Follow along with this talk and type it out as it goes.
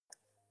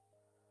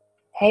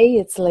Hey,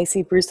 it's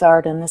Lacey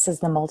Broussard, and this is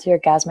the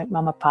Multi-Orgasmic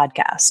Mama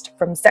podcast.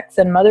 From sex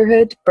and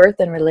motherhood, birth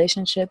and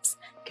relationships,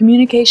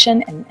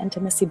 communication and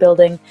intimacy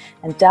building,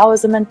 and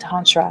Taoism and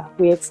Tantra,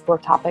 we explore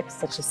topics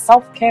such as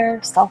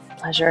self-care,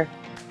 self-pleasure,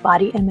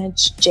 body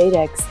image, jade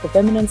eggs, the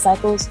feminine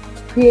cycles,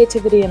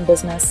 creativity in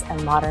business,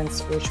 and modern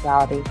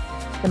spirituality.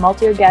 The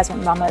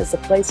Multi-Orgasmic Mama is a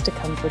place to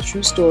come for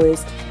true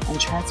stories and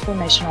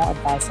transformational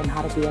advice on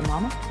how to be a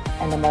mama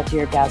and a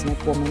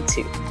multi-orgasmic woman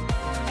too.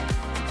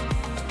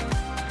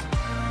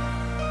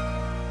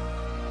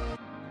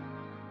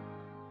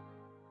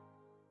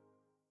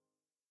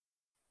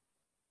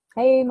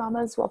 Hey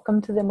mamas,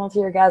 welcome to the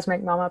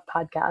Multi-Orgasmic Mama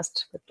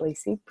podcast with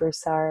Lacey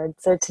Broussard.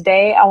 So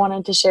today I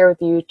wanted to share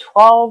with you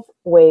 12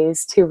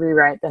 ways to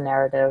rewrite the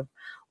narrative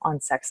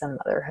on sex and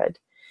motherhood.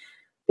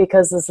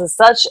 Because this is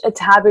such a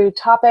taboo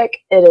topic,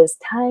 it is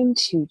time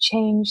to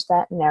change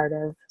that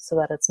narrative so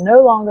that it's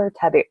no longer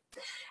taboo.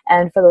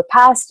 And for the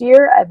past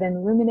year, I've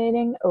been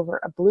ruminating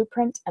over a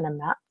blueprint and a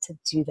map to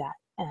do that.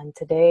 And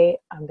today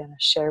I'm going to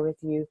share with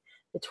you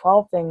the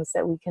 12 things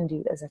that we can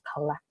do as a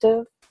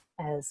collective,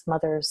 as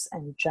mothers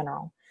in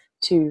general,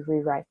 to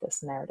rewrite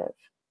this narrative.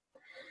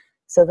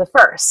 So the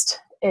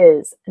first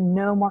is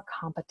no more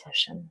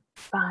competition.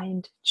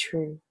 Find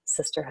true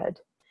sisterhood.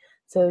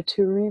 So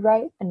to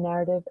rewrite a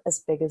narrative as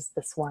big as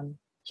this one,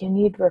 you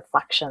need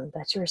reflection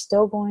that you're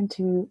still going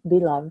to be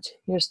loved,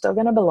 you're still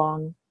going to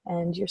belong,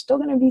 and you're still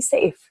going to be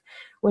safe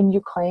when you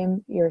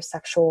claim your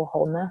sexual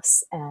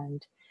wholeness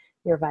and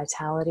your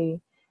vitality,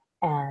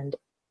 and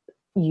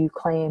you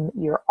claim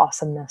your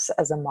awesomeness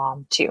as a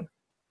mom too.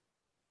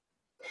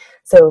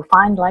 So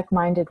find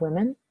like-minded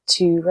women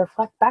to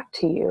reflect back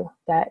to you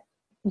that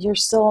you're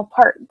still a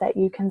part, that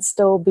you can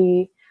still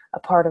be a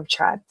part of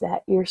tribe,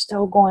 that you're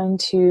still going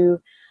to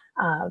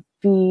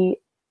be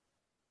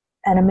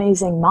an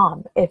amazing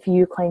mom if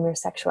you claim your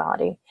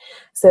sexuality.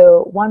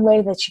 So one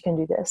way that you can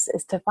do this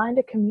is to find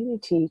a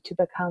community to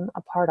become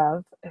a part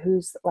of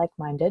who's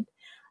like-minded,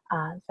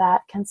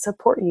 that can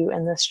support you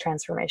in this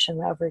transformation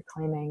of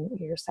reclaiming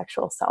your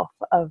sexual self,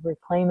 of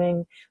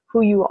reclaiming who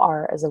you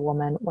are as a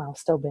woman while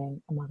still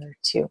being a mother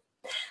too.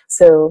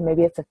 So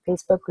maybe it's a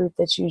Facebook group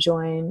that you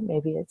join,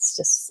 maybe it's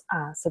just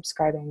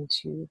subscribing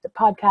to the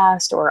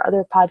podcast or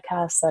other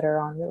podcasts that are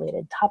on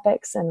related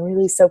topics and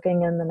really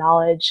soaking in the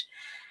knowledge.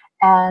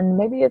 And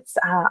maybe it's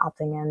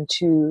opting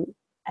into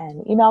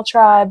an email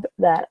tribe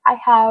that I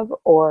have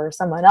or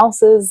someone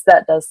else's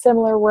that does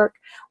similar work.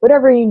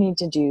 Whatever you need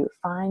to do,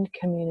 find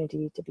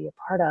community to be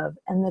a part of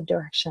in the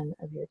direction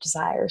of your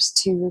desires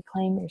to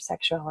reclaim your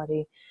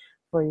sexuality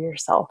for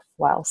yourself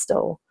while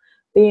still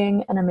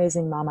being an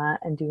amazing mama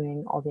and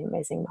doing all the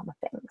amazing mama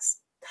things.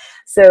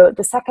 So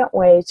the second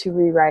way to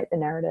rewrite the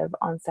narrative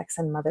on sex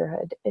and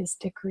motherhood is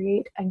to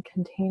create a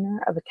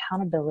container of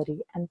accountability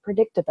and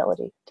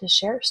predictability to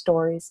share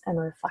stories and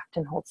reflect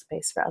and hold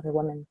space for other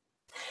women.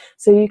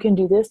 So you can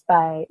do this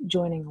by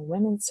joining a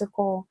women's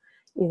circle,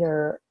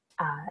 either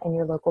in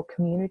your local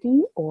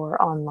community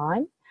or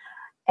online,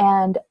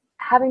 and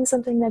having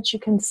something that you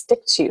can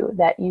stick to,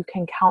 that you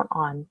can count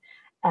on,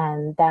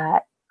 and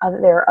that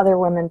there are other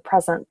women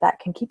present that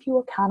can keep you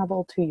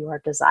accountable to your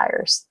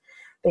desires.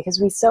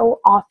 Because we so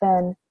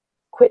often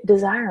quit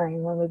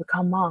desiring when we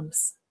become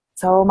moms.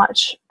 So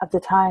much of the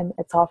time,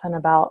 it's often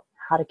about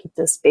how to keep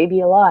this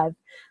baby alive.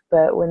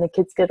 But when the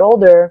kids get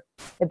older,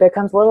 it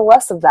becomes a little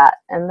less of that.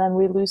 And then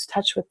we lose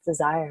touch with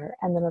desire.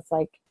 And then it's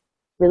like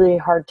really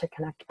hard to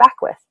connect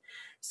back with.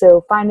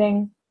 So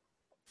finding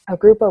a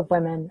group of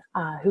women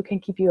who can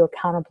keep you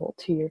accountable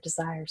to your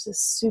desires is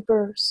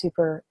super,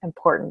 super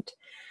important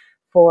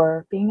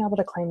for being able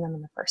to claim them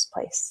in the first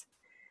place.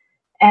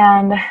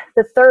 And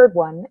the third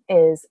one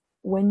is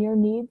when your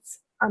needs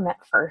are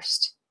met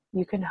first,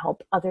 you can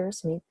help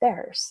others meet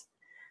theirs.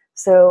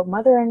 So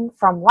mothering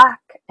from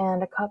lack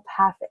and a cup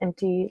half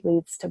empty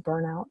leads to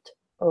burnout,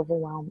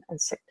 overwhelm,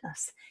 and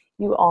sickness.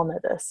 You all know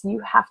this. You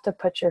have to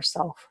put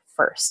yourself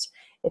first.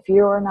 If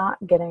you are not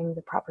getting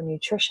the proper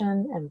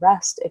nutrition and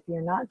rest, if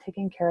you're not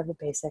taking care of the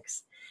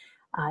basics,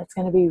 it's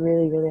going to be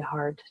really, really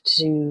hard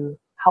to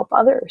help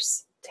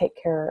others take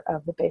care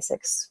of the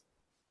basics,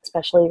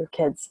 especially your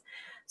kids.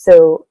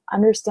 So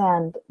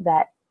understand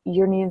that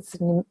your needs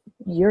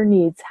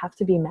have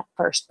to be met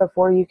first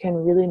before you can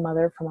really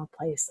mother from a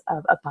place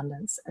of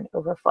abundance and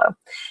overflow.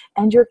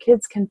 And your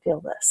kids can feel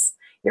this.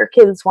 Your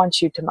kids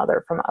want you to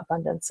mother from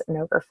abundance and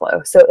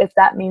overflow. So if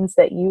that means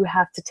that you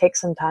have to take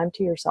some time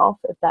to yourself,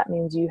 if that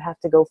means you have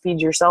to go feed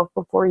yourself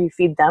before you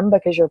feed them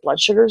because your blood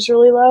sugar is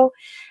really low,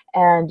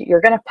 and you're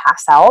going to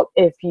pass out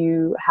if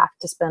you have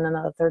to spend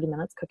another 30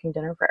 minutes cooking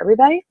dinner for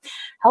everybody.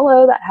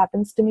 Hello, that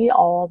happens to me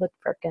all the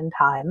frickin'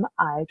 time.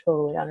 I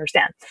totally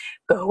understand.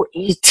 Go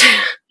eat.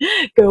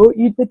 Go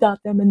eat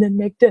without them and then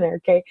make dinner,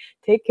 okay?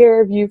 Take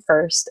care of you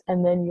first,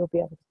 and then you'll be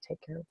able to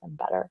take care of them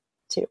better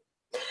too.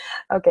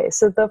 Okay,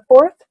 so the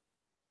fourth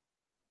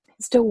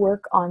is to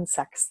work on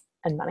sex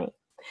and money.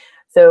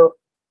 So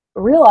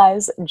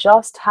realize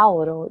just how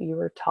little you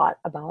were taught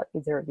about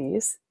either of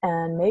these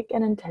and make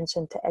an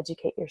intention to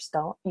educate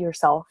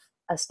yourself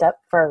a step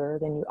further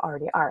than you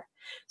already are.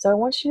 So I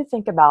want you to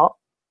think about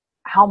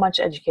how much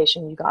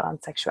education you got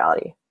on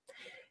sexuality.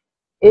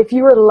 If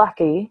you were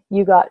lucky,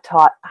 you got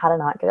taught how to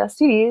not get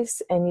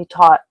STDs, and you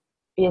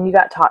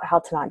got taught how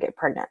to not get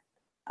pregnant.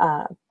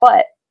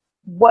 But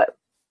what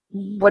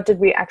did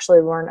we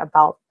actually learn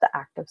about the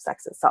act of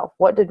sex itself?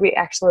 What did we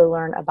actually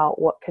learn about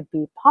what could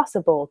be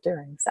possible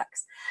during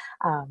sex?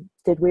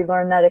 Did we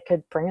learn that it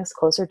could bring us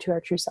closer to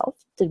our true self?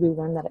 Did we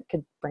learn that it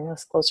could bring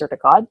us closer to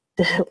God?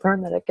 Did it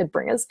learn that it could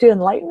bring us to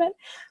enlightenment?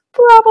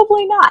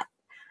 Probably not,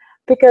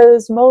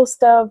 because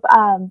most of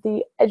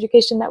the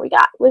education that we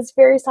got was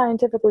very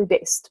scientifically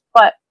based.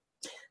 But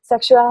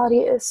sexuality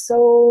is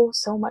so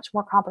much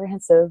more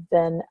comprehensive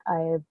than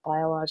a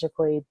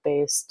biologically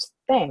based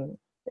thing.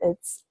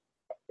 It's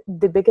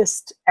the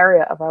biggest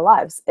area of our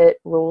lives. It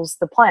rules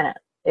the planet.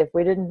 If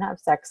we didn't have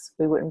sex,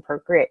 we wouldn't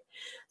procreate.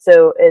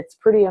 So it's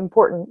pretty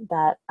important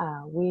that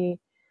we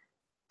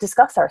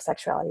discuss our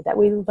sexuality, that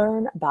we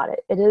learn about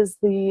it. It is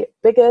the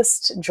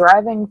biggest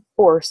driving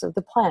force of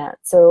the planet.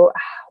 So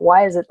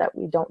why is it that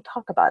we don't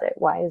talk about it?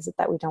 Why is it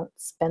that we don't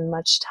spend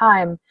much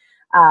time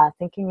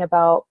thinking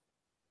about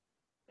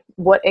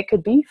what it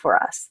could be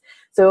for us?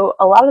 So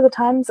a lot of the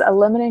times a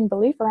limiting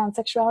belief around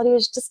sexuality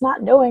is just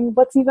not knowing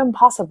what's even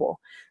possible.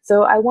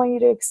 So I want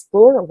you to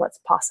explore what's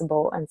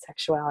possible in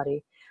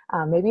sexuality.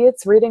 Maybe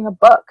it's reading a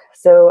book.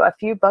 So a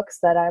few books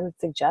that I would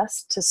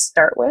suggest to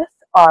start with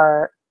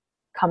are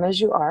Come As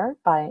You Are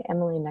by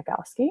Emily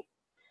Nagoski,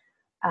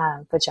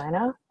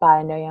 Vagina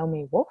by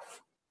Naomi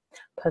Wolf,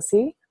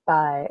 Pussy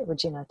by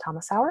Regina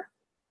Thomasauer,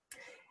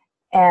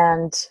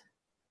 and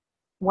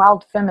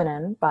Wild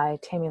Feminine by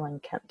Tammy Lynn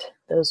Kent.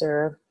 Those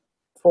are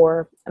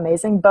 4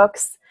 amazing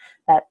books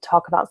that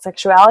talk about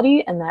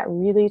sexuality and that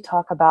really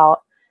talk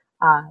about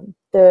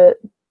the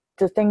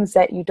things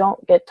that you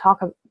don't get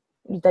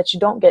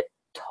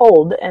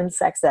told in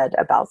sex ed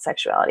about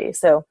sexuality.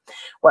 So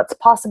what's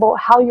possible,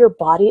 how your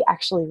body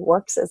actually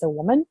works as a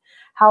woman,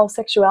 how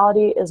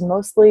sexuality is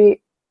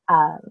mostly,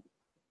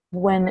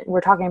 when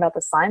we're talking about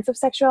the science of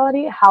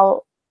sexuality,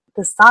 how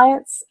the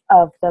science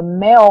of the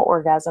male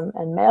orgasm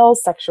and male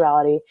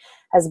sexuality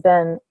has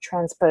been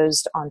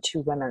transposed onto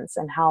women's,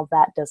 and how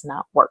that does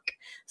not work.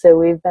 So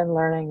we've been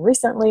learning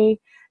recently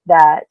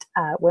that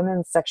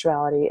women's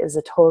sexuality is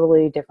a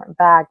totally different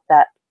bag,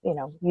 that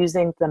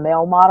using the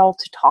male model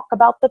to talk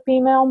about the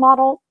female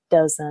model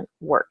doesn't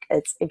work.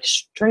 It's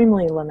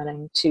extremely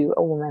limiting to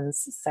a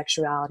woman's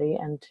sexuality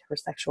and her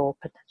sexual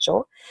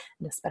potential,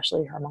 and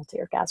especially her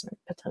multi-orgasmic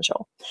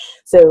potential.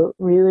 So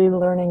really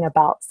learning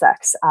about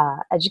sex,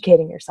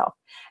 educating yourself.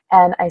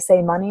 And I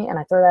say money, and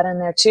I throw that in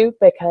there too,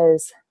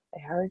 because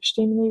they are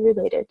extremely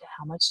related.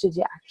 How much did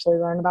you actually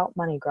learn about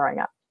money growing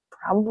up?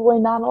 Probably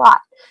not a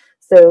lot.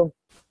 So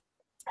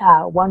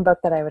one book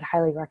that I would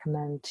highly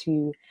recommend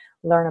to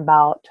learn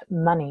about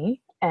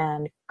money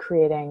and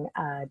creating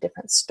a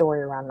different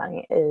story around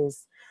money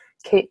is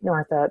Kate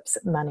Northup's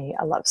Money,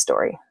 A Love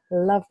Story.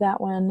 Love that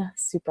one.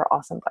 Super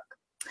awesome book.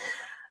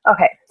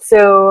 Okay,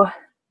 so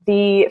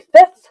the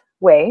 5th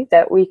way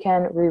that we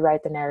can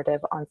rewrite the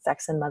narrative on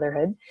sex and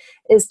motherhood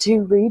is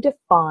to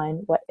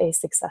redefine what a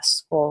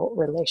successful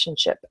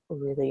relationship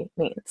really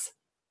means.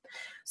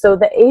 So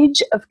the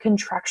age of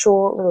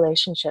contractual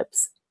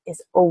relationships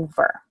is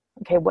over.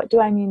 Okay, what do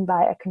I mean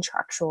by a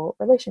contractual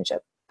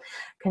relationship?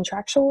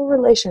 Contractual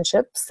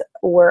relationships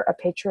were a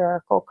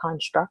patriarchal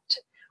construct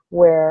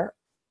where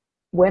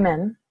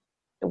women,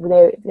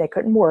 they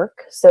couldn't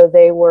work, so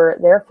they were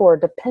therefore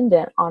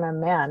dependent on a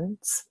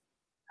man's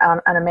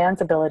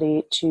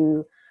ability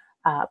to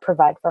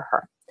provide for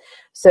her.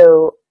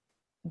 So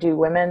do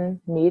women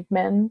need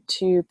men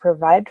to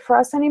provide for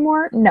us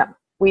anymore? No.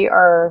 We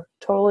are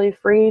totally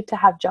free to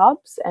have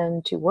jobs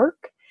and to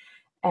work,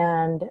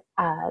 and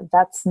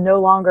that's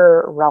no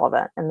longer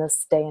relevant in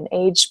this day and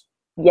age.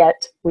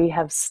 Yet we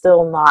have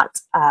still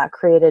not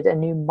created a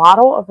new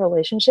model of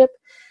relationship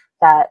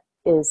that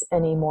is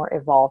any more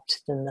evolved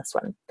than this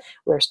one.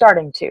 We're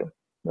starting to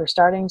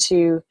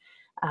within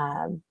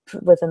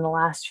the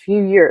last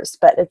few years,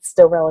 but it's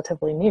still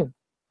relatively new.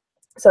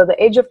 So the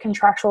age of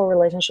contractual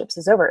relationships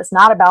is over. It's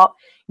not about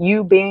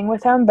you being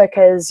with him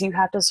because you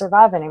have to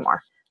survive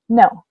anymore.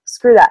 No,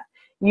 screw that.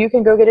 You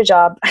can go get a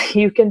job.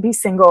 You can be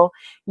single.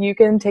 You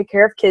can take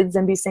care of kids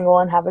and be single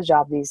and have a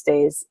job these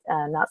days.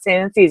 Not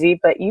saying it's easy,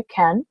 but you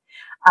can.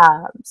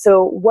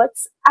 So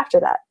what's after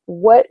that?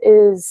 What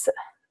is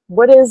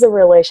a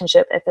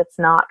relationship if it's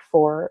not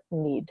for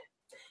need?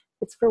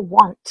 It's for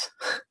want.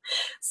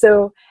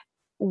 So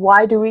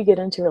why do we get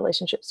into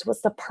relationships?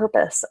 What's the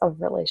purpose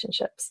of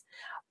relationships?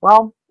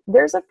 Well,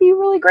 there's a few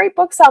really great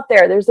books out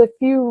there. There's a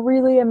few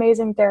really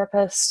amazing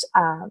therapists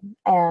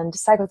and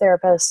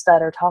psychotherapists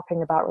that are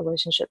talking about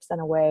relationships in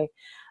a way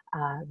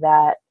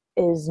that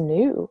is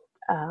new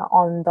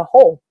on the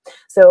whole.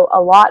 So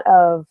a lot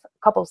of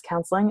couples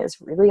counseling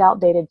is really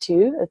outdated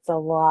too. It's a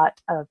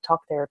lot of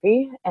talk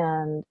therapy,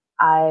 and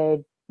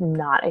I'm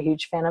not a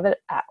huge fan of it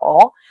at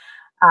all.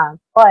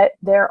 But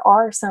there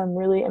are some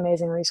really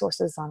amazing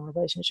resources on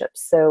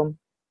relationships. So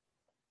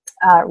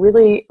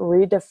really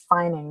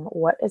redefining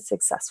what a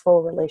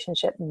successful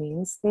relationship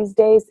means these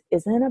days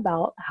isn't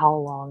about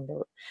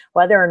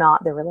whether or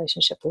not the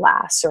relationship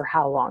lasts or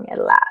how long it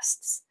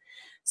lasts.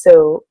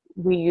 So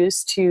we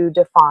used to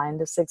define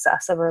the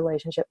success of a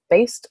relationship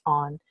based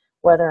on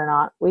whether or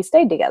not we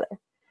stayed together.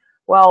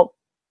 Well,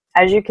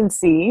 as you can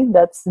see,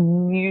 that's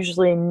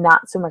usually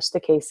not so much the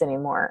case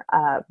anymore.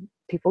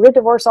 People get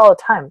divorced all the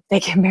time. They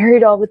get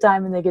married all the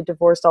time and they get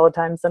divorced all the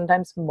time,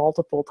 sometimes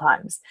multiple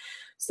times.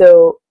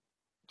 So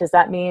does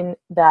that mean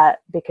that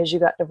because you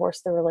got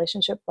divorced, the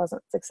relationship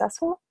wasn't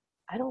successful?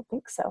 I don't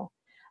think so.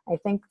 I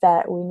think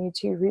that we need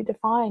to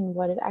redefine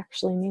what it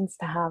actually means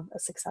to have a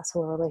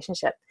successful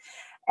relationship.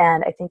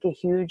 And I think a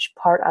huge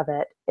part of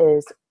it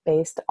is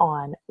based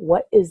on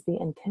what is the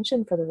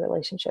intention for the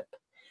relationship.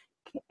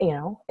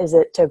 Is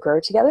it to grow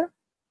together?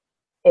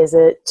 Is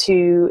it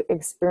to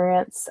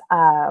experience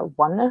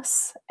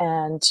oneness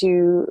and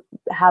to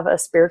have a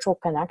spiritual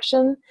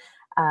connection,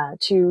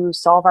 to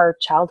solve our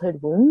childhood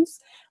wounds?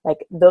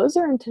 Like, those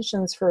are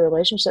intentions for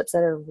relationships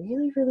that are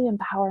really, really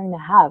empowering to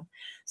have.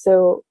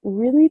 So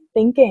really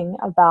thinking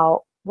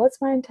about,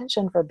 what's my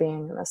intention for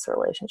being in this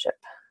relationship?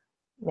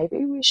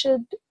 Maybe we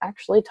should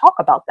actually talk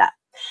about that.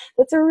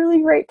 That's a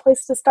really great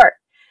place to start.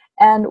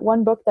 And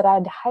one book that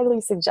I'd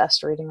highly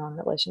suggest reading on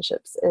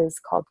relationships is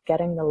called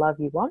Getting the Love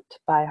You Want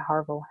by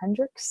Harville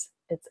Hendrix.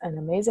 It's an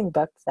amazing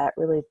book that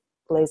really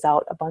lays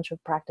out a bunch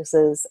of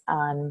practices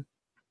on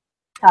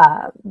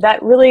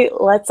that really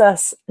lets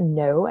us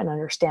know and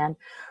understand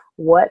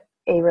what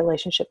a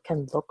relationship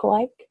can look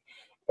like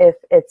if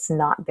it's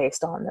not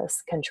based on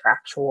this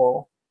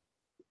contractual,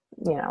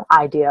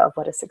 idea of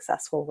what a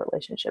successful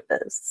relationship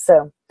is.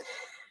 So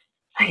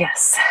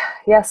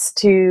yes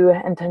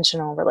to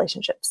intentional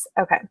relationships.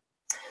 Okay.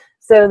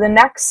 So the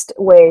next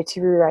way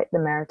to rewrite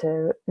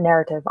the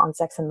narrative on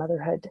sex and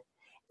motherhood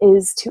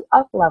is to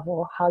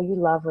up-level how you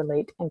love,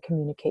 relate, and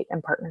communicate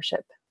in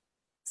partnership.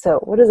 So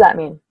what does that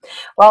mean?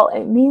 Well,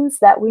 it means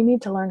that we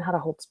need to learn how to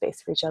hold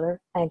space for each other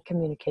and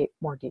communicate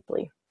more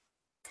deeply.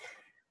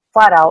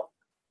 Flat out,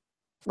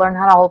 learn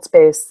how to hold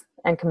space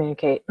and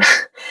communicate.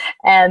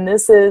 And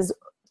these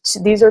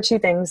are two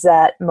things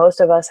that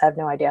most of us have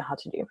no idea how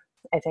to do.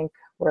 I think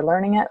we're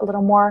learning it a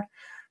little more.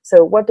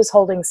 So what does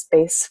holding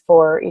space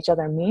for each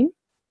other mean?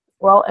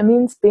 Well, it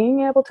means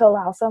being able to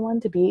allow someone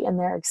to be in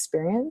their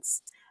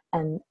experience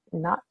and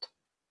not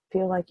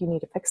feel like you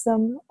need to fix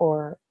them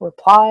or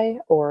reply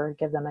or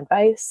give them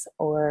advice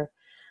or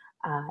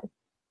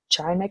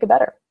try and make it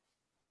better.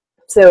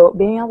 So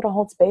being able to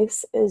hold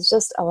space is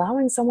just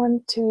allowing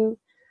someone to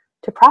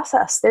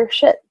process their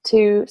shit,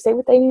 to say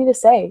what they need to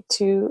say,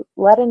 to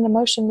let an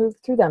emotion move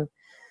through them,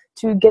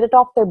 to get it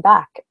off their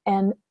back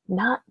and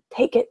not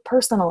take it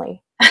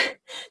personally.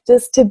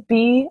 Just to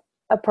be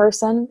a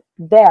person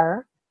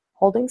there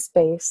holding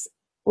space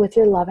with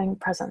your loving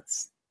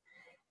presence.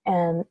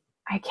 And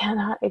I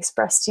cannot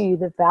express to you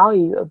the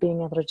value of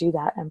being able to do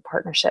that in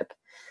partnership.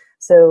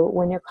 So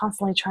when you're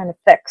constantly trying to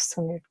fix,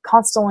 when you're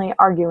constantly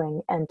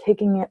arguing and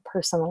taking it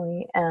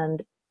personally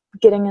and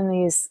getting in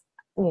these,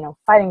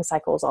 fighting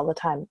cycles all the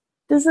time,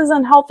 this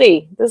isn't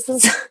healthy. This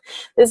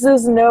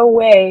is no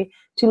way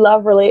to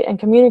love, relate, and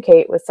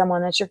communicate with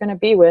someone that you're going to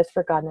be with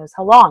for God knows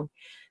how long.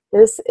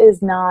 This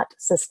is not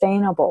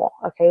sustainable.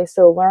 Okay,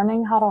 so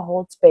learning how to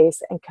hold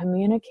space and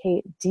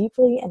communicate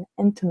deeply and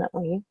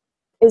intimately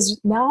is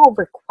now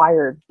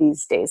required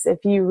these days if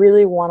you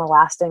really want a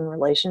lasting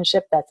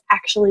relationship that's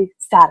actually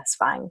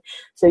satisfying.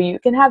 So you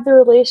can have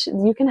the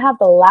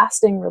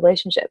lasting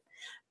relationship,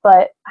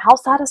 but how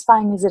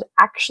satisfying is it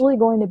actually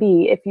going to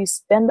be if you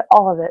spend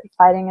all of it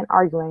fighting and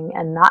arguing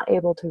and not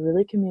able to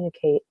really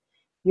communicate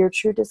your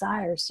true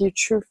desires, your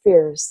true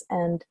fears,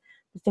 and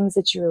the things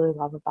that you really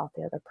love about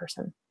the other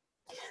person?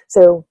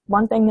 So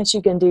one thing that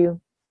you can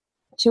do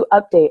to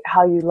update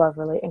how you love,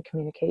 relate, and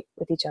communicate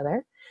with each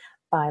other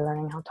by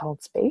learning how to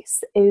hold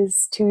space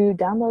is to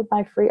download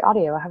my free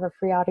audio. I have a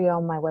free audio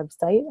on my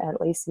website at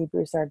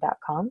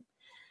lacybroussard.com,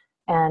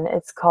 and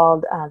it's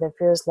called the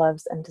Fears,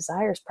 Loves, and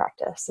Desires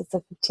Practice. It's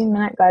a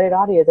 15-minute guided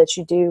audio that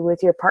you do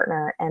with your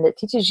partner, and it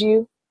teaches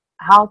you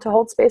how to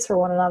hold space for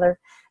one another.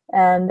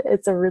 And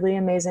it's a really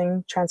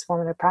amazing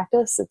transformative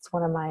practice. It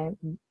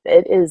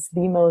is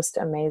the most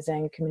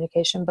amazing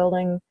communication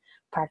building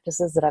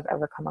practices that I've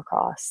ever come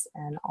across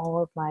in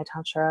all of my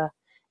Tantra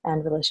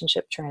and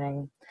relationship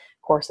training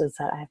courses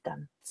that I have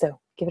done. So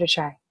give it a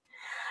try.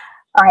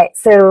 All right,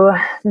 so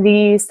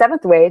the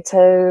seventh way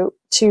to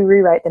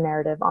rewrite the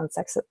narrative on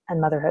sex and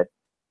motherhood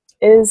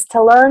is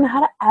to learn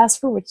how to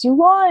ask for what you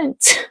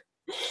want.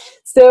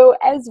 So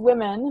as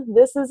women,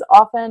 this is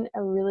often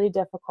a really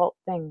difficult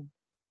thing.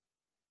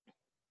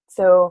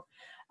 So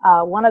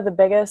one of the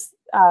biggest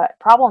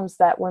problems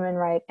that women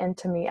write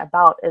into me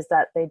about is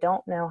that they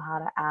don't know how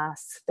to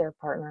ask their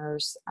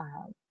partners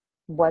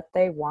what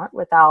they want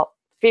without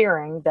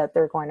fearing that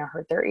they're going to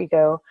hurt their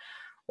ego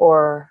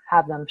or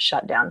have them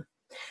shut down.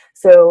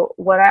 So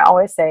what I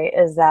always say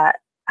is that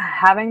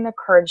having the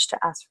courage to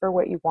ask for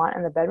what you want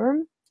in the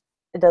bedroom,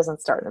 it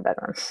doesn't start in the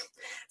bedroom.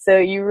 So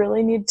you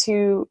really need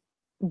to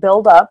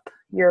build up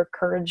your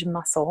courage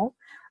muscle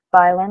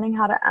by learning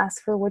how to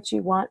ask for what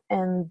you want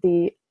in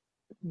the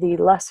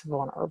less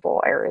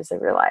vulnerable areas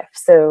of your life.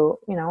 So,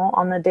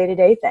 on the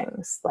day-to-day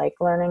things, like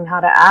learning how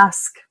to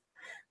ask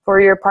for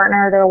your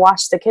partner to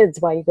watch the kids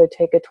while you go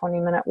take a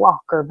 20-minute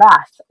walk or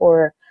bath,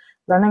 or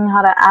learning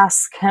how to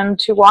ask him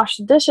to wash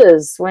the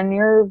dishes when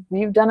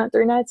you've done it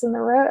 3 nights in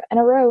a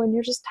row and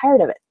you're just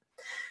tired of it.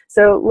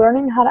 So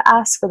learning how to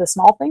ask for the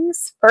small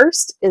things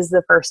first is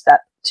the first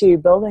step to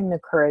building the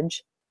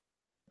courage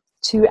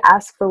to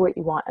ask for what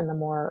you want in the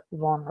more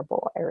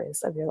vulnerable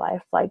areas of your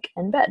life, like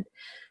in bed.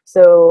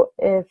 So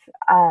if,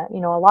 a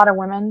lot of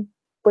women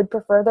would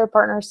prefer their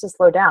partners to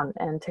slow down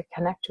and to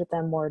connect with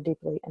them more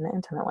deeply and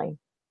intimately.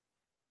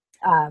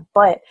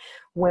 But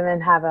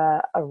women have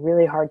a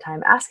really hard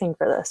time asking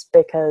for this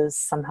because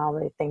somehow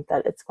they think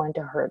that it's going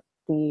to hurt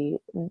the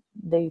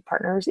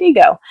partner's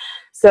ego.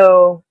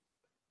 So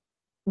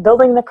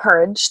building the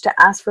courage to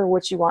ask for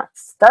what you want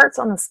starts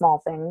on the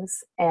small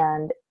things,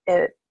 and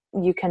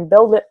you can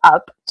build it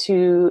up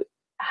to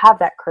have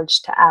that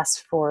courage to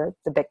ask for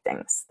the big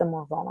things, the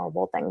more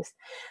vulnerable things,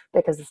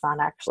 because it's not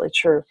actually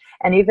true.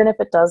 And even if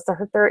it does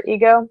hurt their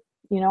ego,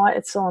 you know what?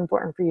 It's still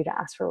important for you to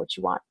ask for what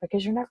you want,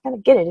 because you're never going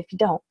to get it if you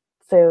don't.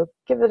 So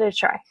give it a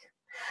try.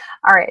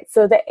 All right.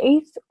 So the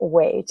 8th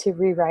way to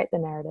rewrite the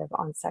narrative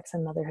on sex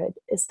and motherhood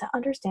is to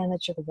understand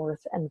that you're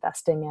worth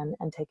investing in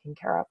and taking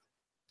care of.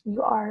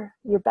 You are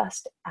your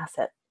best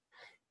asset.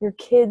 Your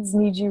kids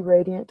need you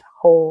radiant,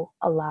 whole,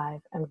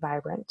 alive, and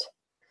vibrant.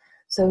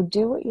 So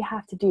do what you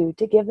have to do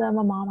to give them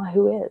a mama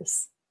who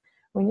is.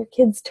 When your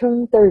kids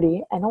turn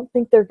 30, I don't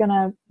think they're going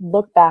to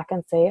look back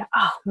and say,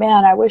 oh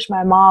man, I wish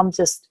my mom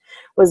just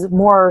was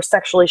more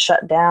sexually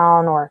shut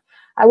down, or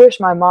I wish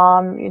my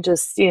mom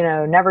just,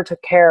 never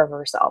took care of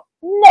herself.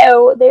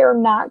 No, they are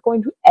not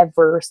going to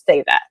ever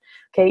say that.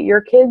 Okay,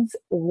 your kids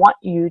want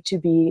you to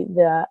be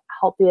the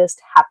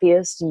healthiest,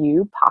 happiest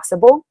you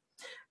possible.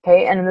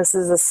 Okay, and this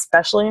is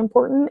especially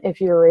important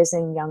if you're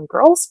raising young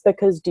girls,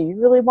 because do you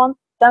really want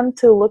them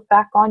to look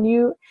back on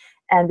you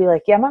and be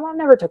like, yeah, my mom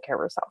never took care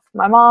of herself.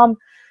 My mom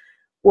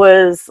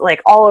was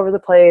like all over the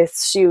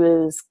place. She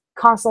was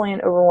constantly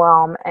in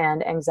overwhelm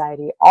and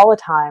anxiety all the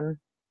time,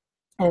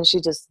 and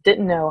she just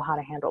didn't know how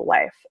to handle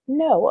life.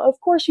 No, of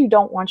course you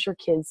don't want your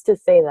kids to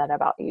say that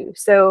about you.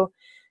 So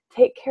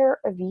take care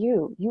of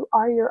you. You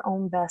are your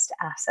own best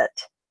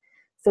asset.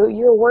 So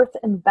you're worth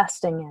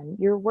investing in.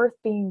 You're worth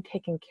being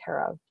taken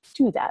care of.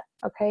 Do that,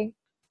 okay?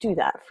 Do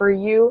that for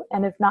you.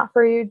 And if not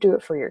for you, do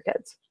it for your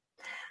kids.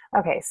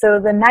 Okay, so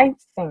the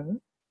ninth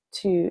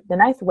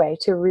way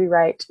to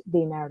rewrite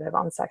the narrative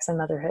on sex and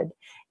motherhood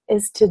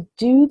is to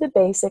do the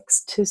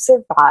basics to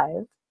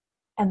survive,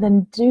 and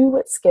then do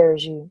what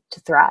scares you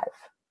to thrive.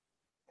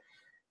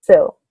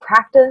 So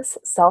practice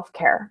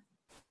self-care.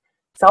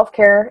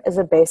 Self-care is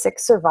a basic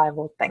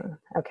survival thing,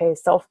 okay?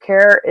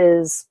 Self-care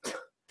is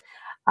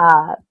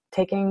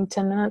taking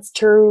 10 minutes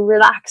to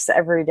relax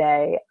every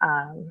day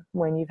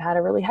when you've had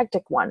a really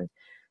hectic one.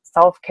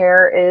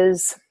 Self-care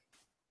is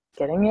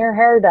getting your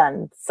hair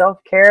done.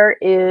 Self-care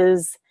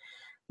is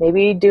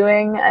maybe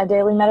doing a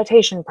daily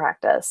meditation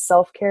practice.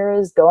 Self-care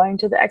is going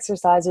to the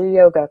exercise or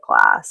yoga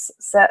class.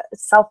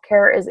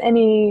 Self-care is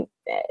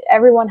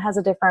everyone has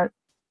a different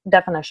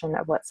definition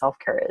of what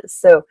self-care is.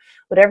 So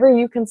whatever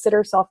you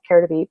consider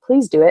self-care to be,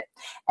 please do it.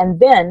 And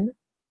then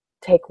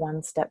take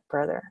one step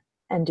further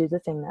and do the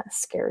thing that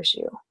scares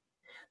you.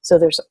 So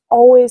there's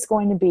always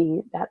going to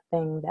be that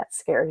thing that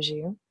scares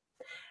you.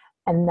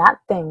 And that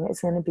thing is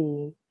going to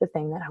be the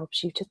thing that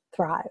helps you to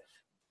thrive.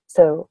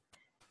 So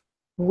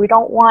we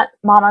don't want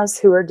mamas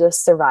who are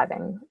just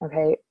surviving,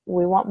 okay?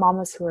 We want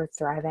mamas who are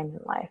thriving in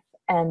life.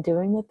 And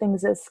doing the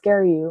things that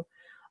scare you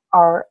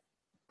are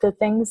the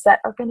things that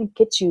are going to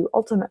get you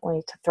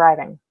ultimately to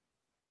thriving.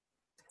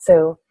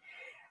 So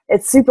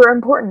it's super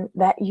important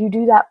that you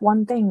do that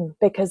one thing,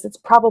 because it's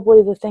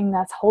probably the thing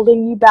that's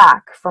holding you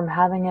back from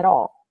having it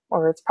all.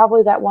 Or it's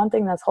probably that one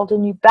thing that's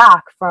holding you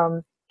back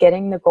from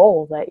getting the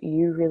goal that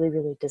you really,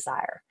 really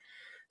desire.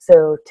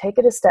 So take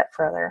it a step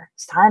further.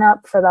 Sign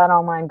up for that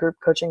online group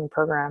coaching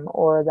program,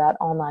 or that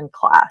online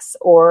class,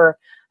 or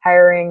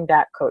hiring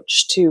that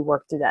coach to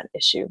work through that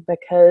issue,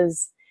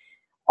 because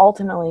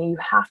ultimately you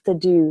have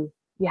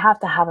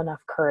to have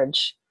enough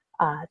courage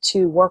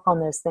to work on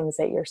those things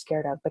that you're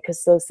scared of,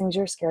 because those things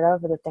you're scared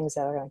of are the things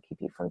that are going to keep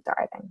you from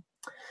thriving.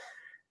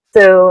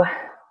 So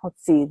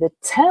let's see, the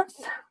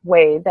 10th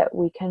way that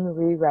we can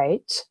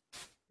rewrite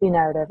the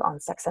narrative on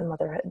sex and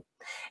motherhood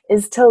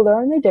is to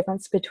learn the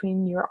difference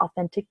between your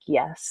authentic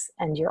yes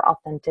and your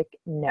authentic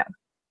no.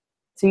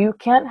 So you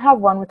can't have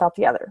one without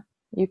the other.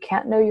 You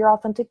can't know your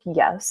authentic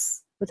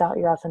yes without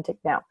your authentic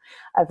no.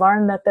 I've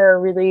learned that they're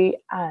really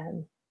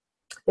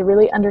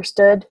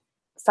understood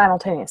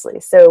simultaneously.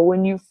 So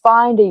when you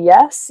find a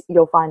yes,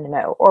 you'll find a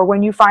no. Or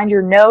when you find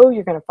your no,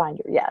 you're going to find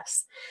your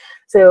yes.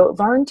 So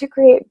learn to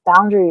create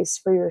boundaries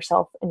for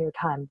yourself and your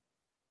time.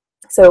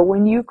 So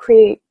when you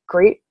create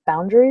great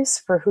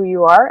boundaries for who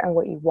you are and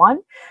what you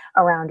want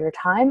around your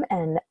time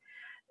and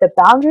The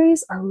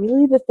boundaries are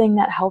really the thing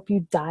that help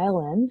you dial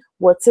in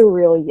what's a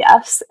real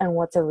yes and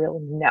what's a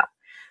real no.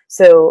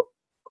 So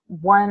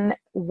one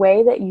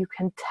way that you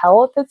can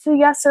tell if it's a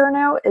yes or a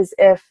no is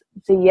if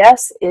the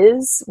yes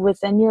is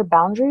within your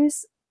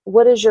boundaries,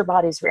 what is your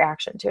body's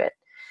reaction to it?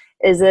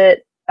 Is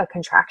it a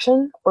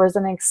contraction or is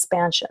it an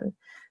expansion?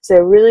 So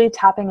really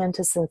tapping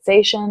into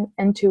sensation,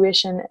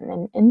 intuition, and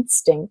an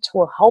instinct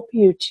will help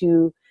you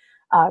to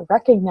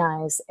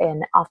recognize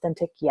an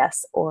authentic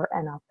yes or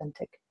an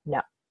authentic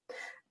no.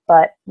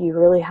 But you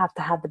really have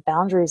to have the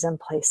boundaries in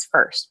place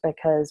first,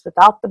 because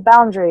without the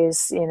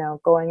boundaries,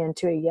 going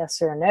into a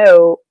yes or a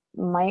no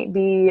might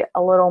be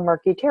a little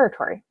murky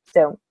territory.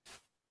 So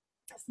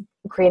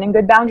creating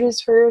good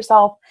boundaries for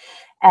yourself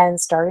and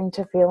starting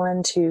to feel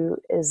into,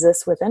 is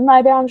this within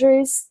my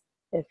boundaries?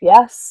 If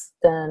yes,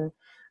 then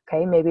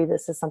okay, maybe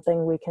this is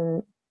something we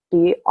can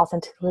be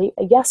authentically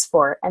a yes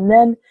for. And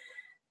then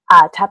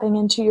tapping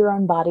into your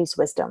own body's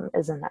wisdom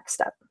is the next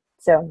step.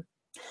 So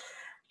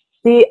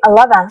the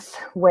 11th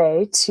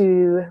way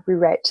to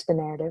rewrite the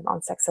narrative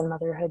on sex and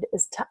motherhood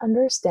is to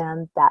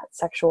understand that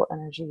sexual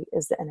energy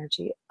is the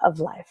energy of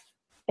life.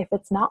 If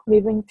it's not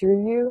moving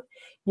through you,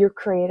 your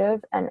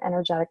creative and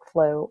energetic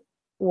flow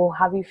will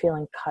have you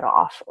feeling cut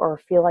off or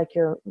feel like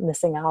you're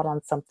missing out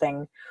on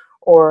something,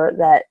 or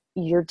that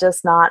you're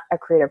just not a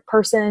creative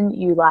person,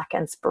 you lack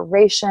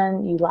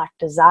inspiration, you lack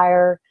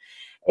desire.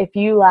 If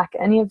you lack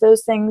any of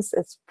those things,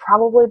 it's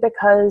probably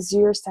because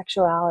your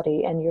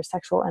sexuality and your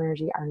sexual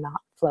energy are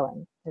not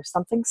flowing. There's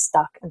something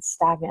stuck and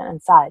stagnant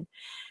inside.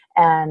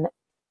 And,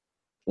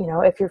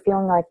 if you're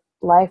feeling like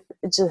life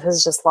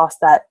has just lost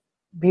that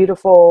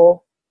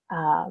beautiful,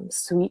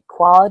 sweet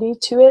quality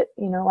to it,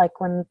 like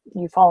when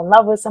you fall in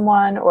love with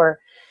someone, or,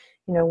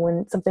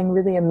 when something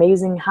really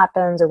amazing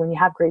happens, or when you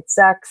have great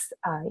sex,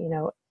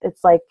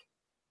 it's like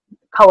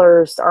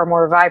colors are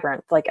more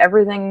vibrant, like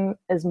everything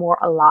is more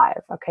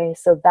alive. Okay,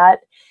 so that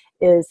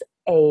is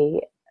a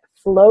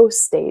flow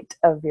state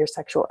of your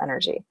sexual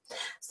energy.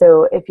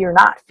 So if you're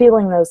not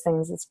feeling those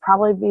things, it's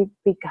probably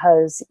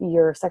because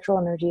your sexual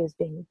energy is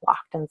being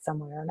blocked in some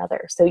way or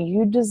another. So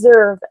you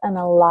deserve an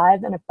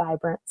alive and a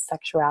vibrant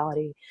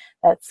sexuality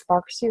that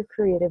sparks your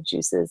creative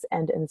juices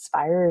and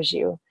inspires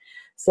you.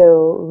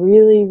 So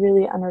really,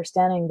 really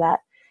understanding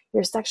that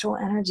your sexual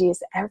energy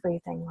is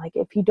everything. Like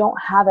if you don't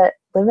have it,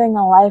 living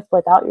a life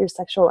without your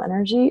sexual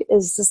energy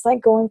is just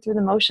like going through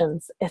the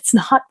motions. It's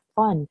not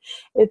fun.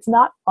 It's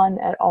not fun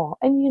at all.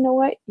 And you know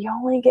what? You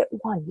only get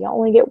one. You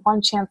only get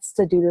one chance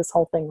to do this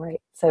whole thing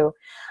right. So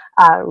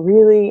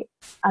really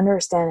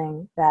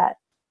understanding that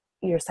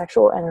your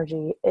sexual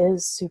energy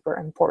is super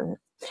important.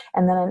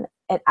 And then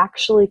it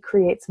actually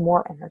creates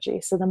more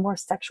energy. So the more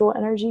sexual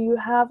energy you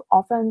have,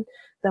 often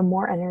the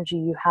more energy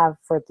you have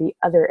for the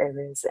other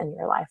areas in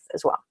your life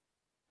as well.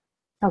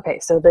 Okay,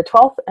 so the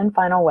 12th and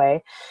final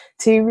way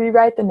to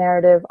rewrite the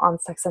narrative on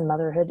sex and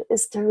motherhood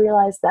is to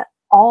realize that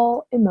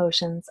all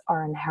emotions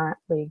are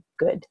inherently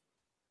good,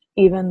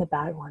 even the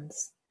bad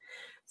ones.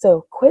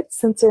 So quit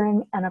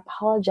censoring and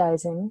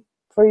apologizing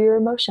for your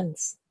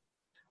emotions.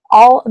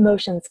 All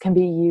emotions can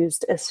be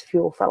used as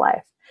fuel for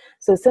life.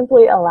 So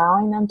simply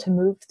allowing them to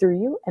move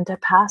through you and to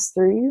pass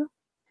through you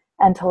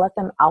and to let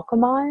them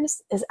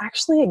alchemize is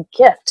actually a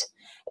gift.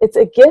 It's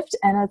a gift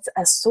and it's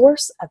a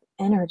source of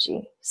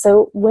energy.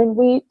 So when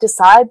we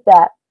decide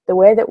that the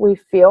way that we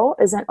feel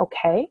isn't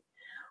okay,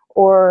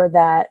 or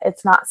that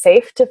it's not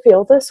safe to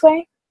feel this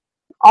way,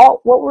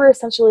 what we're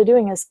essentially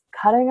doing is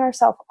cutting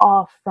ourselves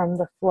off from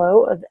the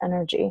flow of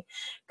energy,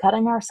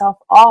 cutting ourselves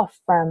off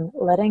from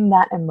letting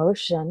that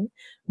emotion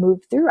move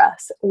through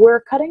us.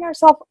 We're cutting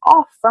ourselves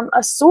off from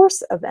a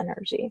source of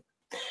energy,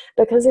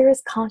 because there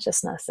is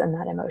consciousness in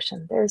that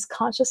emotion. There's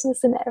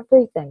consciousness in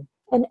everything,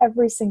 in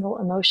every single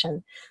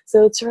emotion.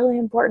 So it's really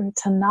important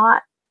to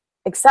not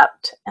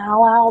accept and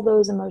allow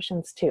those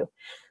emotions too.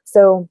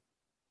 So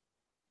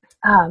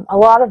a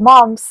lot of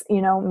moms,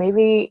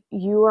 maybe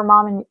you were a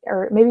mom,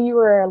 or maybe you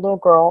were a little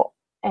girl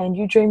and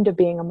you dreamed of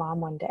being a mom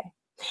one day.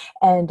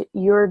 And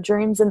your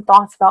dreams and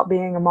thoughts about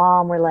being a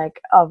mom were like,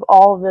 of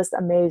all of this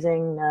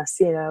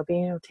amazingness,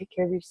 being able to take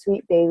care of your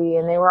sweet baby.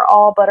 And they were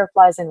all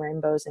butterflies and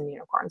rainbows and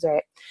unicorns,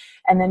 right?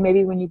 And then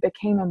maybe when you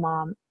became a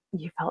mom,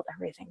 you felt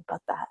everything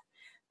but that.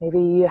 Maybe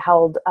you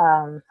held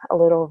a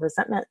little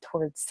resentment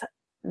towards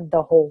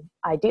the whole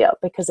idea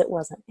because it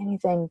wasn't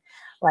anything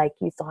like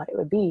you thought it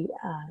would be.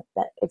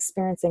 That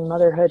experiencing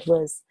motherhood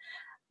was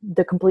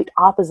the complete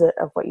opposite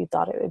of what you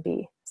thought it would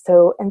be.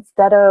 So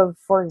instead of,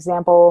 for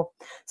example,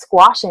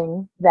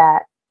 squashing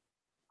that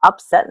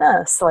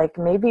upsetness, like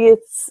maybe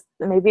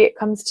it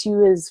comes to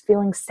you as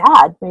feeling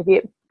sad, maybe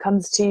it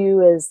comes to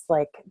you as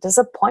like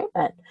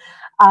disappointment.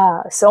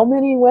 So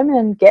many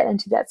women get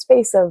into that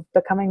space of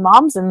becoming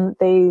moms and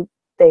they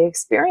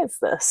experience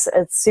this.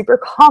 It's super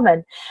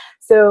common.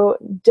 So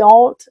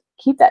don't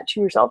keep that to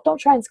yourself. Don't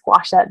try and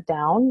squash that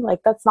down. Like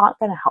that's not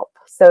going to help.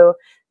 So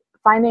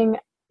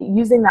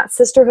using that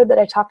sisterhood that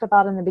I talked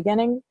about in the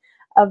beginning,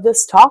 of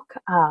this talk,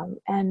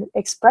 and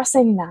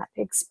expressing that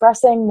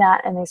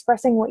and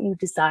expressing what you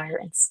desire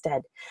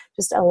instead.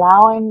 Just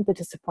allowing the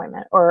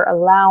disappointment or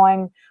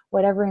allowing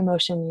whatever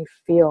emotion you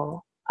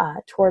feel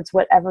towards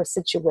whatever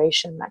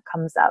situation that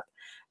comes up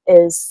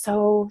is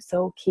so,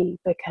 so key,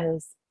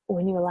 because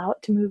when you allow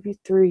it to move you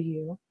through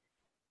you,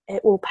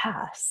 it will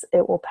pass.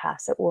 It will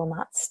pass. It will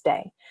not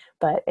stay.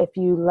 But if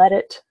you let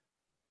it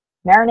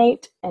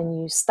marinate and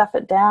you stuff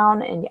it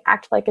down and you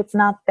act like it's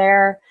not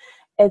there,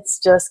 it's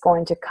just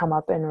going to come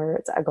up and rear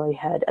its ugly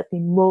head at the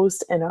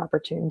most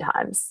inopportune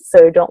times.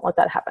 So don't let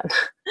that happen.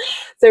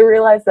 So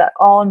realize that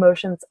all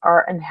emotions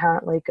are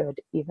inherently good,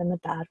 even the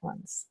bad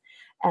ones,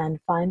 and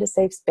find a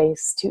safe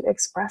space to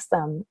express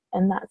them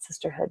in that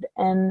sisterhood,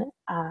 in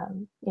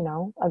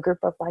a group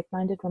of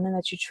like-minded women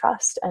that you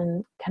trust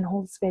and can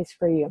hold space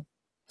for you.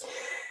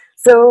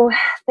 So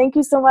thank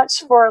you so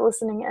much for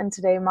listening in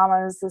today,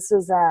 mamas. This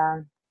was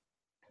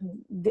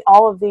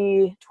all of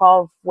the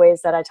 12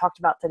 ways that I talked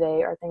about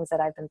today are things that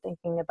I've been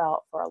thinking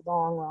about for a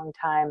long, long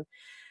time,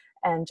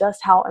 and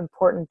just how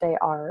important they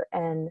are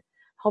in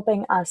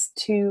helping us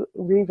to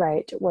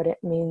rewrite what it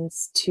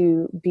means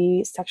to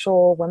be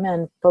sexual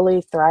women,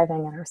 fully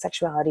thriving in our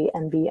sexuality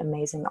and be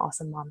amazing,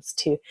 awesome moms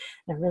too.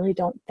 And I really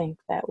don't think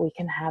that we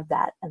can have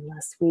that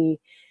unless we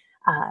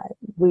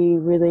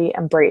really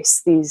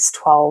embrace these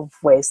 12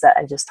 ways that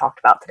I just talked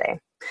about today.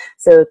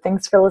 So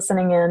thanks for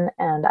listening in,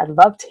 and I'd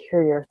love to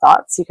hear your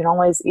thoughts. You can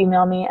always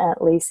email me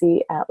at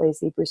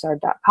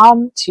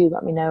lacey@lacybroussard.com to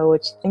let me know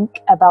what you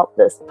think about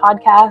this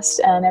podcast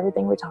and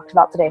everything we talked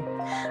about today.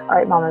 All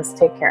right, mamas,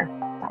 take care.